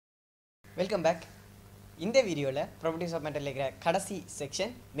Welcome back. இந்த வீடியோவில் properties of metal இருக்கிற கடைசி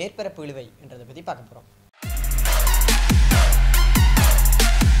செக்ஷன் மேற்பரப்பு இழுவை என்றதை பற்றி பார்க்க போகிறோம்.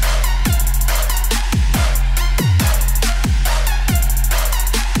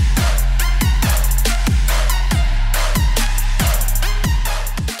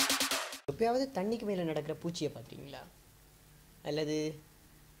 எப்பயாவது தண்ணிக்கு மேலே நடக்கிற பூச்சியை பார்த்துருக்கீங்களா? அல்லது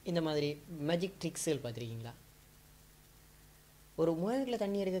இந்த மாதிரி மேஜிக் ட்ரிக்ஸுகள் பார்த்துருக்கீங்களா? ஒரு முகத்தில்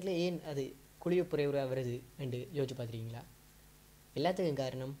தண்ணி எடுக்கிறதுல ஏன் அது குளிய புறைவுறாக வருது என்று யோசிச்சு பார்த்துருக்கீங்களா? எல்லாத்துக்கும்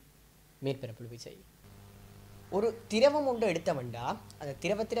காரணம் மேற்பரப்பு விசை. ஒரு திரவம் ஒன்று எடுத்தவண்டா அந்த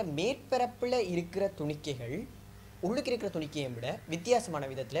திரவத்தில் மேற்பரப்பில் இருக்கிற துணிக்கைகள் உள்ளுக்கு இருக்கிற துணிக்கையை விட வித்தியாசமான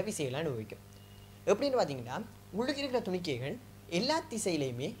விதத்தில் விசைகளை அனுபவிக்கும். எப்படின்னு பார்த்தீங்கன்னா, உள்ளுக்கு இருக்கிற துணிக்கைகள் எல்லா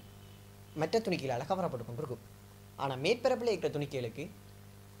திசையிலையுமே மற்ற துணிக்கைகளால் கவரப்பட்டு கொண்டு இருக்கும். ஆனால் மேற்பரப்பில் இருக்கிற துணிக்கைகளுக்கு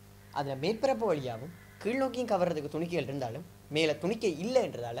அதில் மேற்பரப்பு வழியாகவும் கீழ்நோக்கியும் கவர்றதுக்கு துணிக்கைகள் இருந்தாலும் மேலே துணிக்கை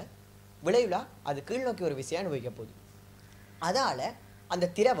இல்லைன்றதால விளைவுல அது கீழ்நோக்கி ஒரு விசையை அனுபவிக்க போகுது. அதால் அந்த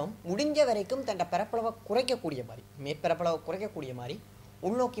திரவம் முடிஞ்ச வரைக்கும் தன்னை பரப்பளவை குறைக்கக்கூடிய மாதிரி, மேற்பரப்பளவை குறைக்கக்கூடிய மாதிரி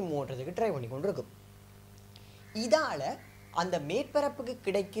உள்நோக்கி மூன்றதுக்கு ட்ரை பண்ணி கொண்டு இருக்கும். இதால் அந்த மேற்பரப்புக்கு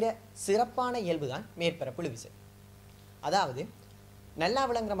கிடைக்கிற சிறப்பான இயல்பு தான் மேற்பரப்பு இழுவிசை. அதாவது நல்லா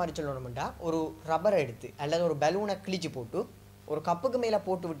விளங்குற மாதிரி சொல்லணும்டா, ஒரு ரப்பரை எடுத்து அல்லது ஒரு பலூனை கிழிச்சு போட்டு ஒரு கப்புக்கு மேலே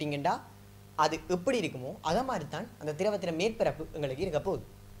போட்டு விட்டிங்கன்னா அது எப்படி இருக்குமோ அதை மாதிரி தான் அந்த திரவத்தின் மேற்பரப்பு எங்களுக்கு இருக்க போகுது.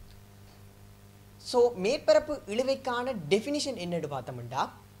 ஸோ மேற்பரப்பு இழுவைக்கான டெஃபினிஷன் என்னன்னு பார்த்தோம்னா,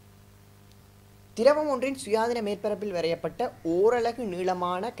 திரவம் ஒன்றின் சுயாதீன மேற்பரப்பில் வரையப்பட்ட ஓரலகு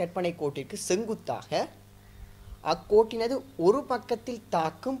நீளமான கற்பனை கோட்டிற்கு செங்குத்தாக அக்கோட்டினது ஒரு பக்கத்தில்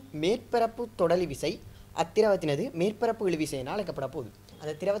தாக்கும் மேற்பரப்பு தொடலி விசை அத்திரவத்தினது மேற்பரப்பு இழுவிசையினால் அழைக்கப்பட போகுது.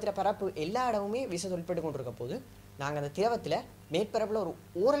 அந்த திரவத்தின பரப்பு எல்லா இடமுமே விசை தொழிற்பட்டு கொண்டிருக்க போது நாங்கள் அந்த திரவத்தில் மேற்பரப்பில் ஒரு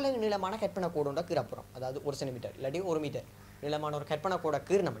ஓரலகு நீளமான கற்பனை கோடு ஒன்றை கீறப்போகிறோம். அதாவது 1 சென்டிமீட்டர் இல்லாட்டி 1 மீட்டர் நீளமான ஒரு கற்பனை கோடை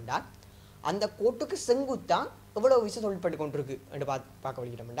கீறினோம்டா அந்த கோட்டுக்கு செங்குத்தான் எவ்வளோ விசை தொழிற்பட்டு கொண்டிருக்கு என்று பார்க்க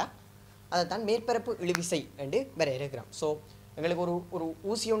வலிக்கிறோம்டா அதை தான் மேற்பரப்பு இழுவிசை என்று வரையறுக்கிறோம். ஸோ எங்களுக்கு ஒரு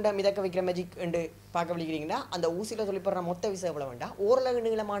ஊசி உண்டை மிதக்க வைக்கிற மேஜிக் என்று பார்க்க வலிக்கிறீங்கன்னா அந்த ஊசியில் தொழிற்படுற மொத்த விசை எவ்வளோ வேண்டாம், ஓரலகு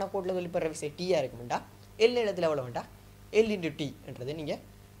நீளமான கோட்டில் தொழிற்படுற விசை டீயாக இருக்கும்டா, எல் நீளத்தில் எவ்வளோ வேண்டாம், எல் இன்டு டி என்றதை நீங்கள்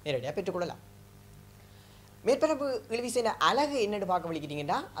நேரடியாக பெற்றுக்கொள்ளலாம். மேற்பரப்பு இழுவிசையின் அழகு என்னென்னு பார்க்க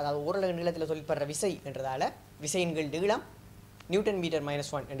வலிக்கிறீங்கன்னா, அதாவது ஓரலகு நீளத்தில் தொழிற்படுற விசை என்றதால் விசையின்கள் நீளம் நியூட்டன் மீட்டர்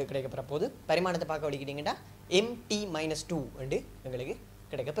 -1 என்று கிடைக்கப்பெற போது பரிமாணத்தை பார்க்க வலிக்கிறீங்கன்னா MT-2 என்று எங்களுக்கு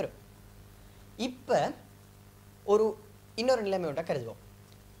கிடைக்கப்பெறும். இப்போ இன்னொரு நிலைமை ஒன்றை கருதுவோம்.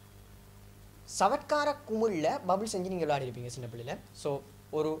 சவட்கார குமிழில் பபுள் செஞ்சு நீங்கள் விளையாடிருப்பீங்க சின்ன பிள்ளையில். ஸோ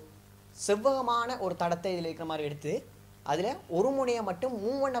ஒரு செவ்வகமான ஒரு தடத்தை இதில் இருக்கிற மாதிரி எடுத்து அதில் ஒரு முனையை மட்டும்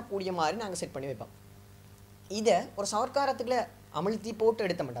மூவ் பண்ணக்கூடிய மாதிரி நாங்கள் செட் பண்ணி வைப்போம். இதை ஒரு சவட்காரத்துக்குள்ள அமிழ்த்தி போட்டு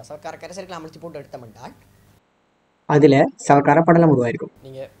எடுத்த மாட்டா, சவட்கார கரைசலுக்குள்ள அமிழ்த்தி போட்டு எடுத்த மாட்டால் அதில் சவட்கார படலம் உருவாயிருக்கும்.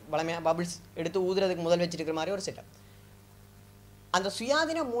 நீங்கள் வளமையாக பபிள்ஸ் எடுத்து ஊதுறதுக்கு முதல் வச்சுருக்கிற மாதிரி ஒரு செட்டப். அந்த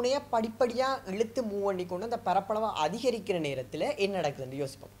சுயாதீன முனையை படிப்படியாக இழுத்து மூவ் பண்ணி கொண்டு அந்த பரப்பளவை அதிகரிக்கிற நேரத்தில் என்ன நடக்குதுன்னு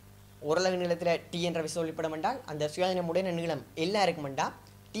யோசிப்போம். ஓரலகு நீளத்தில் டி என்ற விசை ஒளிப்படம் என்றால் அந்த சுயாதீன முனையின நீளம் எல்லாம் இருக்குமெண்டா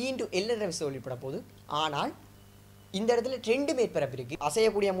டி இன்டு எல் என்ற விசை ஒளிப்பட போகுது. ஆனால் இந்த இடத்துல 2 மேற்பரப்பு இருக்குது.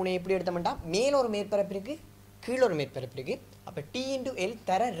 அசையக்கூடிய முனையை எப்படி எடுத்தோம்னா மேல ஒரு மேற்பரப்பு இருக்குது, கீழே ஒரு மேற்பரப்பு இருக்குது. அப்போ டி இன்டு எல்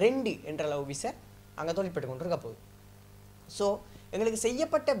தர 2 என்ற அளவு விசை அங்கே தொழிற்பட்டு கொண்டு இருக்க போகுது. ஸோ எங்களுக்கு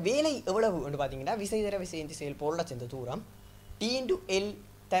செய்யப்பட்ட வேலை எவ்வளவு என்று பார்த்தீங்கன்னா, விசை தர விசை திசையில் பொருளை சேர்ந்த தூரம் டி இன்டு எல்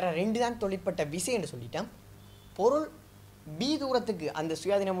தர 2 தான் தொழிற்பட்ட விசை என்று சொல்லிட்டோம். பொருள் பி தூரத்துக்கு அந்த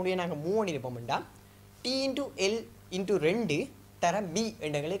சுயாதீன முனையை நாங்கள் move பண்ணியிருப்போம்டா D into L into 2 தர பி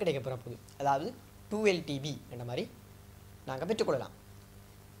என்ற எங்களுக்கு கிடைக்கப்பெற போகுது. அதாவது 2LTB என்ற மாதிரி நாங்கள் பெற்றுக்கொள்ளலாம்.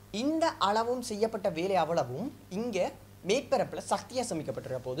 இந்த அளவும் செய்யப்பட்ட வேலை அவ்வளவும் இங்கே மேற்பரப்பில் சக்தியாக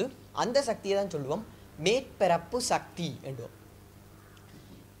சமைக்கப்பட்டிருக்க போது அந்த சக்தியை தான் சொல்லுவோம் மேற்பரப்பு சக்தி என்றும்.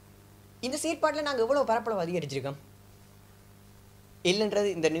 இந்த செயற்பாட்டில் நாங்கள் எவ்வளோ பரப்பளவு அதிகரிச்சிருக்கோம்? எல்ன்றது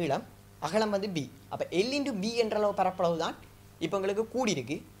இந்த நீளம், அகலம் வந்து பி. அப்போ எல் இன்டு பி என்ற அளவு பரப்பளவு தான் இப்போ எங்களுக்கு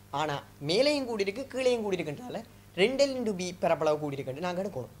கூடியிருக்கு. ஆனால் மேலேயும் கூடியிருக்கு கீழேயும் கூடியிருக்குன்றால 2L இன்டு பி பரப்பளவு கூடியிருக்குன்னு நாங்கள்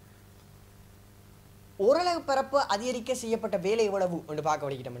எடுக்கணும். ஓரளவு பரப்பு அதிகரிக்க செய்யப்பட்ட வேலை எவ்வளவு என்று பார்க்க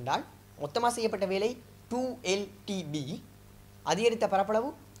வலிக்கிறோம் என்றால் மொத்தமாக செய்யப்பட்ட வேலை 2LTB, அதிகரித்த பரப்பளவு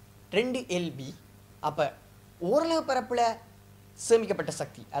 2LB. அப்போ ஓரளவு பரப்பில் சேமிக்கப்பட்ட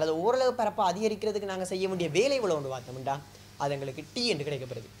சக்தி அல்லது ஓரளவு பரப்பை அதிகரிக்கிறதுக்கு நாங்கள் செய்ய வேண்டிய வேலை எவ்வளோ ஒன்று பார்த்தோம்டா அது எங்களுக்கு டி என்று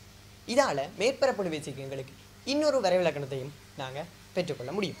கிடைக்கப்படுது. இதால் மேற்பரப்பு விசைக்கு எங்களுக்கு இன்னொரு வரைவிலக்கணத்தையும் நாங்கள்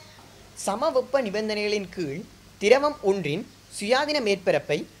பெற்றுக்கொள்ள முடியும். சமவெப்ப நிபந்தனைகளின் கீழ் திரவம் ஒன்றின் சுயாதீன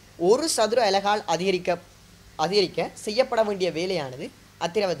மேற்பரப்பை ஒரு சதுர அலகால் அதிகரிக்க செய்யப்பட வேண்டிய வேலையானது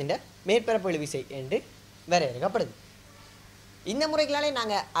அத்திரவத்தின் மேற்பரப்பு இழுவிசை என்று வரையறுக்கப்படுது. இந்த முறைகளாலே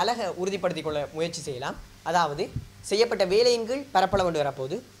நாங்கள் அலகை உறுதிப்படுத்திக் கொள்ள முயற்சி செய்யலாம். அதாவது செய்யப்பட்ட வேலையின் கீழ் பரப்பளவு கொண்டு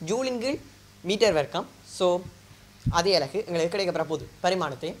வரப்போகுது, ஜூலின் கீழ் மீட்டர் வர்க்கம். ஸோ அதே அலகு எங்களுக்கு கிடைக்கப்பெற போகுது.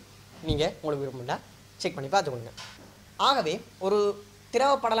 பரிமாணத்தை நீங்கள் உங்களுக்கு விரும்புண்டா செக் பண்ணி பார்த்துக்கொள்ளுங்க. ஆகவே ஒரு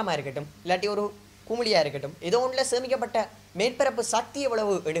திரவ படலமாக இருக்கட்டும், இல்லாட்டி ஒரு குமிழியாக இருக்கட்டும், ஏதோ ஒன்றில் சேமிக்கப்பட்ட மேற்பரப்பு சக்தி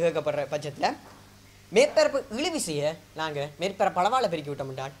எவ்வளவு எடுக்கப்படுற பட்சத்தில் மேற்பரப்பு இழுவிசையை நாங்கள் மேற்பரப்பு அளவால் பெருக்கி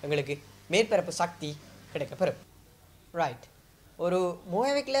விட்டோம் என்றால் எங்களுக்கு மேற்பரப்பு சக்தி கிடைக்கப்பெறும். ரைட். ஒரு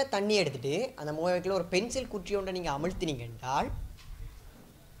மோயவைக்கில் தண்ணி எடுத்துகிட்டு அந்த மோயவைக்கில் ஒரு பென்சில் குற்றி ஒன்றை நீங்கள் அமிழ்த்தினீங்க என்றால்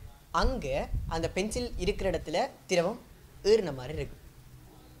அங்கே அந்த பென்சில் இருக்கிற இடத்துல திரவம் ஏறின மாதிரி இருக்கும்.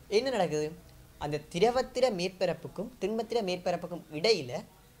 என்ன நடக்குது? அந்த திரவத்திர மேற்பரப்புக்கும் திண்மத்திர மேற்பரப்புக்கும் இடையில்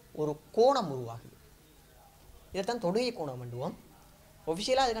ஒரு கோணம் உருவாகுது. இதைத்தான் தொடுகை கோணம் பண்ணுவோம்.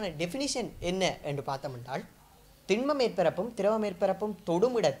 ஒஃபிஷியலாக அதுக்கான டெஃபினிஷன் என்ன என்று பார்த்தோம் என்றால், திண்ம மேற்பரப்பும் திரவ மேற்பரப்பும்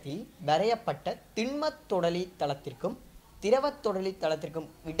தொடுமிடத்தில் வரையப்பட்ட திண்மத் தொடலி தளத்திற்கும் திரவத் தொடலி தளத்திற்கும்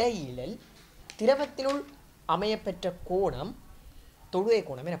இடையில் திரவத்தினுள் அமையப்பெற்ற கோணம் தொடுகை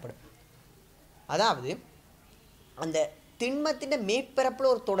கோணம் எனப்படும். அதாவது அந்த திண்மத்தின்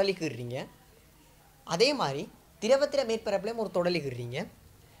மேற்பரப்பில் ஒரு தொடலி கீறுறீங்க, அதே மாதிரி திரவத்திர மேற்பரப்புலையும் ஒரு தொடலி கீறுறீங்க.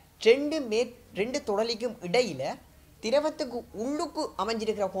 ரெண்டு தொடலிக்கும் இடையில் திரவத்துக்கு உள்ளுக்கு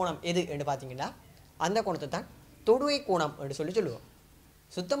அமைஞ்சிருக்கிற கோணம் எது என்று பார்த்தீங்கன்னா அந்த கோணத்தை தான் தொடுகை கோணம் என்று சொல்லுவோம்.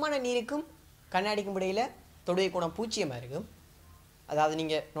 சுத்தமான நீருக்கும் கண்ணாடிக்கும் இடையில் தொடுகை கோணம் பூச்சியமாக இருக்கும். அதாவது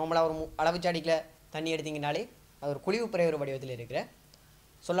நீங்கள் நார்மலாக ஒரு அளவுச்சாடிக்கில் தண்ணி எடுத்தீங்கனாலே அது ஒரு குழிவு பிரயோக வடிவத்தில் இருக்கிற,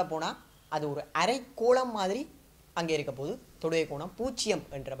 சொல்லப்போனால் அது ஒரு அரைக்கோளம் மாதிரி அங்கே இருக்க போது தொடுகை கோணம் பூச்சியம்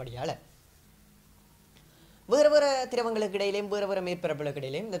என்றபடியால் வேறு வேறு திரவங்களுக்கு இடையிலையும் வேறு வேறு மேற்பரப்புகளுக்கு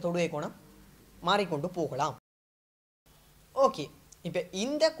இடையிலையும் இந்த தொடுகை கோணம் மாறிக்கொண்டு போகலாம். ஓகே, இப்போ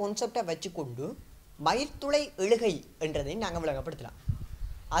இந்த கான்செப்டை வச்சுக்கொண்டு மைத்துளை எழுகை என்றதை நாங்கள் விளங்கப்படுத்தலாம்.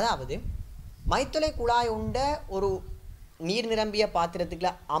 அதாவது மைத்துளை குழாய் உண்ட ஒரு நீர் நிரம்பிய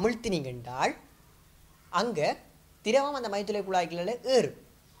பாத்திரத்துக்குள்ள அமிழ்த்தினீங்க என்றால் அங்கே திரவம் அந்த மைத்துளை குழாய்க்குள்ள ஏறும்.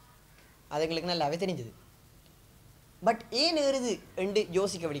 அது எங்களுக்கு நல்லாவே தெரிஞ்சது. பட் ஏன் ஏறுது என்று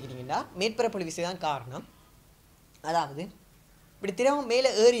யோசிக்க விடுக்கிறீங்கன்னா மேற்பரப்பு விசை தான் காரணம். அதாவது இப்படி திரவம் மேலே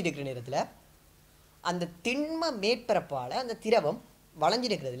ஏறி இருக்கிற நேரத்தில் அந்த திண்ம மேற்பரப்பால் அந்த திரவம்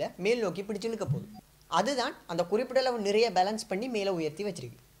வளைஞ்சிருக்கிறதுல மேல் நோக்கி பிடிச்சு இழுக்க போகுது. அதுதான் அந்த குறிப்பிட்ட அளவு நிறைய பேலன்ஸ் பண்ணி மேலே உயர்த்தி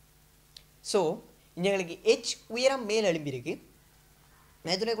வச்சிருக்கு. ஸோ எங்களுக்கு ஹெச் உயரம் மேல் எழும்பியிருக்கு.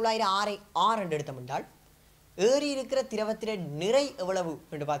 மேத்துளை குழாயில் ஆறு என்று எடுத்தோம்னால் ஏறி இருக்கிற திரவத்திர நிறை எவ்வளவு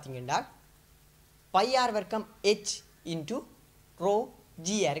என்று பார்த்தீங்கன்னா πr வர்க்கம் ஹெச் இன்ட்டு ரோ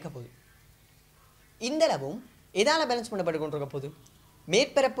ஜியாக இருக்க போகுது. இந்த அளவும் எதால் பேலன்ஸ் பண்ணப்பட்டு கொண்டிருக்க போகுது?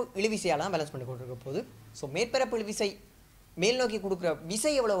 மேற்பரப்பு இழுவிசையால் தான் பேலன்ஸ் பண்ணி கொண்டிருக்க போகுது. ஸோ மேற்பரப்பு இழுவிசை மேல் நோக்கி கொடுக்குற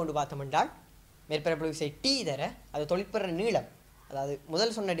விசை எவ்வளோ கொண்டு பார்த்தோம் என்றால் மேற்பரப்பு இழுவிசை டி தர அது தொழிற்படுற நீளம். அதாவது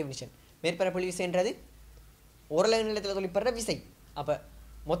முதல் சொன்ன டெஃபினிஷன் மேற்பரப்பு இழுவிசைன்றது ஓரளவு நீளத்தில் தொழிற்படுற விசை. அப்போ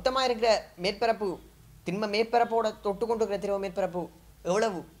மொத்தமாக இருக்கிற மேற்பரப்பு திண்ம மேற்பரப்போட தொட்டு கொண்டு இருக்கிற திரவ மேற்பரப்பு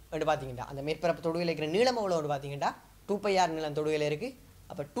எவ்வளவு என்று பார்த்தீங்கன்னா அந்த மேற்பரப்பு தொடுகையில் இருக்கிற நீளம் எவ்வளோன்னு பார்த்தீங்கன்னா 2πr நீளம் தொடுகையில் இருக்குது.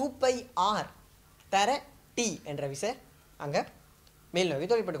 அப்போ 2πr தர டி என்ற விசை அங்கே மேல் நோக்கி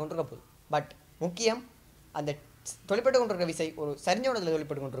தொழிற்பட்டு கொண்டிருக்க போகுது. பட் முக்கியம் அந்த தொழிற்பட்டு கொண்டிருக்கிற விசை ஒரு சரிஞ்சோணத்தில்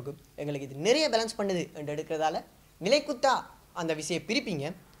தொழிற்பட்டு கொண்டிருக்கும். எங்களுக்கு இது நிறைய பேலன்ஸ் பண்ணுது என்று எடுக்கிறதால நிலைக்குத்தா அந்த விசையை பிரிப்பீங்க.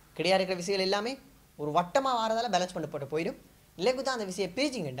 கிடையாது இருக்கிற விசைகள் எல்லாமே ஒரு வட்டமாக வாரதால பேலன்ஸ் பண்ணப்பட்டு போயிடும். நிலைக்குத்தா அந்த விசையை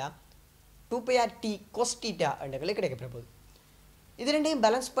பிரிச்சிங்கண்டா 2πr டி cos θ என்றங்களை கிடைக்கப்பெற போகுது. இது ரெண்டையும்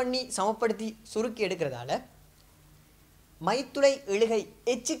பேலன்ஸ் பண்ணி சமப்படுத்தி சுருக்கி எடுக்கிறதால மைத்துளை எழுகை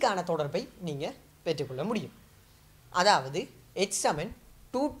எச்சுக்கான தொடர்பை நீங்கள் பெற்றுக்கொள்ள முடியும். அதாவது h சமன்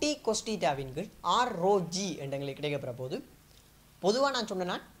 2t cos θவின் கீழ் r rho g என்றங்களுக்கு கிடைக்கப்பெற போது பொதுவாக நான்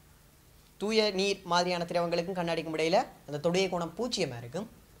சொன்னேன்னா தூய நீர் மாதிரியான திரவங்களுக்கும் கண்ணாடிக்கும் இடையில் அந்த தொடுகை கோணம் பூச்சியமாக இருக்கும்.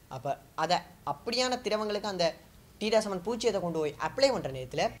 அப்போ அதை அப்படியான திரவங்களுக்கு அந்த θ சமன் பூச்சியத்தை கொண்டு போய் அப்ளை பண்ணுற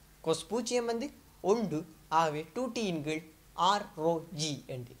நேரத்தில் கொஸ் பூச்சியம் வந்து 1 ஆகவே 2t இன் கீழ் r rho g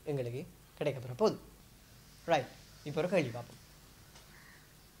என்று எங்களுக்கு கிடைக்கப்பெற போகுது. ரைட். இப்போ ஒரு கேள்வி பார்ப்போம்.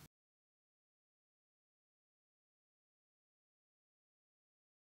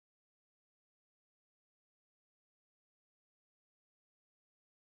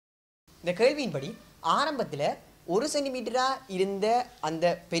 இந்த கேள்வியின்படி ஆரம்பத்தில் 1 சென்டிமீட்டராக இருந்த அந்த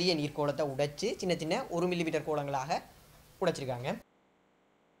பெரிய நீர்க்கோளத்தை உடைச்சு சின்ன சின்ன 1 மில்லிமீட்டர் கோளங்களாக உடைச்சிருக்காங்க.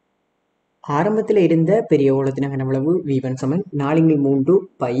 ஆரம்பத்தில் இருந்த பெரிய கோளத்தின் கனவளவு v1 சமன் 4/3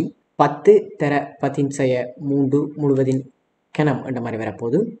 பை 10 தர 10⁻³ முழுவதின் கனம் என்ற மாதிரி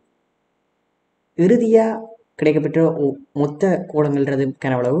வரப்போகுது. இறுதியாக கிடைக்கப்பெற்ற மொத்த கோளங்கள்ன்றது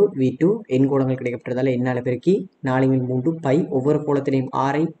கனவளவு v2 எண் கோளங்கள் கிடைக்கப்பட்டதால் என்னால் பெருக்கி 4/3 பை ஒவ்வொரு கோளத்திலையும்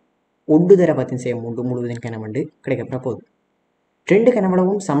 6ஐ 1 தர 10⁻³ முழுவதின் கனம் என்று கிடைக்கப்பெற போகுது. ரெண்டு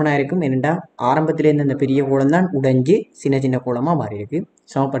கனவளவும் சமனாக இருக்கும். என்னென்னா ஆரம்பத்திலேருந்து அந்த பெரிய கோளம் தான் உடைஞ்சு சின்ன சின்ன கோளமாக மாறி இருக்கு.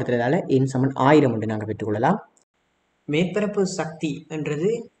 சமப்படுத்துறதால எண் சமன் 1000 என்று நாங்கள் பெற்றுக்கொள்ளலாம். மேற்பரப்பு சக்தி என்றது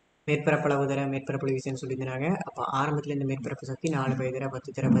மேற்பரப்பளவு தர மேற்பரப்பளவு விசைன்னு சொல்லியிருந்தாங்க. அப்போ ஆரம்பத்தில் இந்த மேற்பரப்பு சக்தி 4 பை தர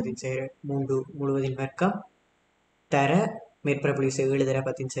 10 தர 10 3 முழுவதின் வர்க்கம் தர மேற்பரப்பு விசை 7 தர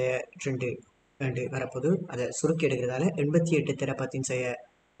 10 2 2 வரப்போது. அதை சுருக்கி எடுக்கிறதால 88 தர 10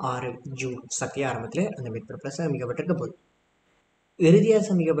 6 ஜூல் சக்தி ஆரம்பத்தில் அந்த மேற்பரப்பில் சமிக்கப்பட்டிருக்க போகுது. இறுதியாக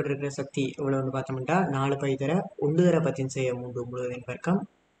சமிக்கப்பட்டிருக்கிற சக்தி எவ்வளோன்னு பார்த்தோம்னா 4 பை தர 1 தர 10 3 முழுவதின் வர்க்கம்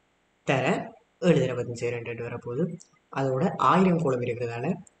தர 7 தர 10 2 வரப்போகுது. அதோட 1000 கோளம் இருக்கிறதால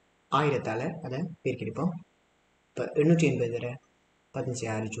 1000ஆல் அதை பெருக்கிடுப்போம். இப்போ 880 தர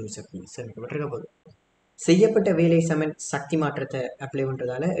 16 ஜூல் சக்தி சமிக்கப்பட்டிருக்க போகுது. செய்யப்பட்ட வேலை சமன் சக்தி மாற்றத்தை அப்ளை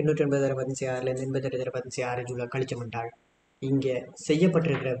பண்ணுறதால 880 தர 16 88 தர 16 ஜூலை கழிச்சோம்னால் இங்கே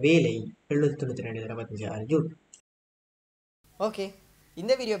செய்யப்பட்டிருக்கிற வேலை 792 தர 16 ஜூல். ஓகே,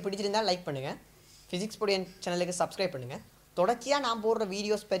 இந்த வீடியோ பிடிச்சிருந்தால் லைக் பண்ணுங்கள், ஃபிசிக்ஸ் பொடியன் சேனலுக்கு சப்ஸ்கிரைப் பண்ணுங்கள். தொடர்ச்சியாக நான் போடுற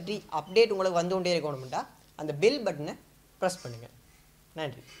வீடியோஸ் பற்றி அப்டேட் உங்களுக்கு வந்து கொண்டே இருக்கணும்டா அந்த பெல் பட்டனை ப்ரெஸ் பண்ணுங்கள்.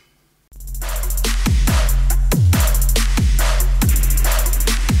 நன்றி.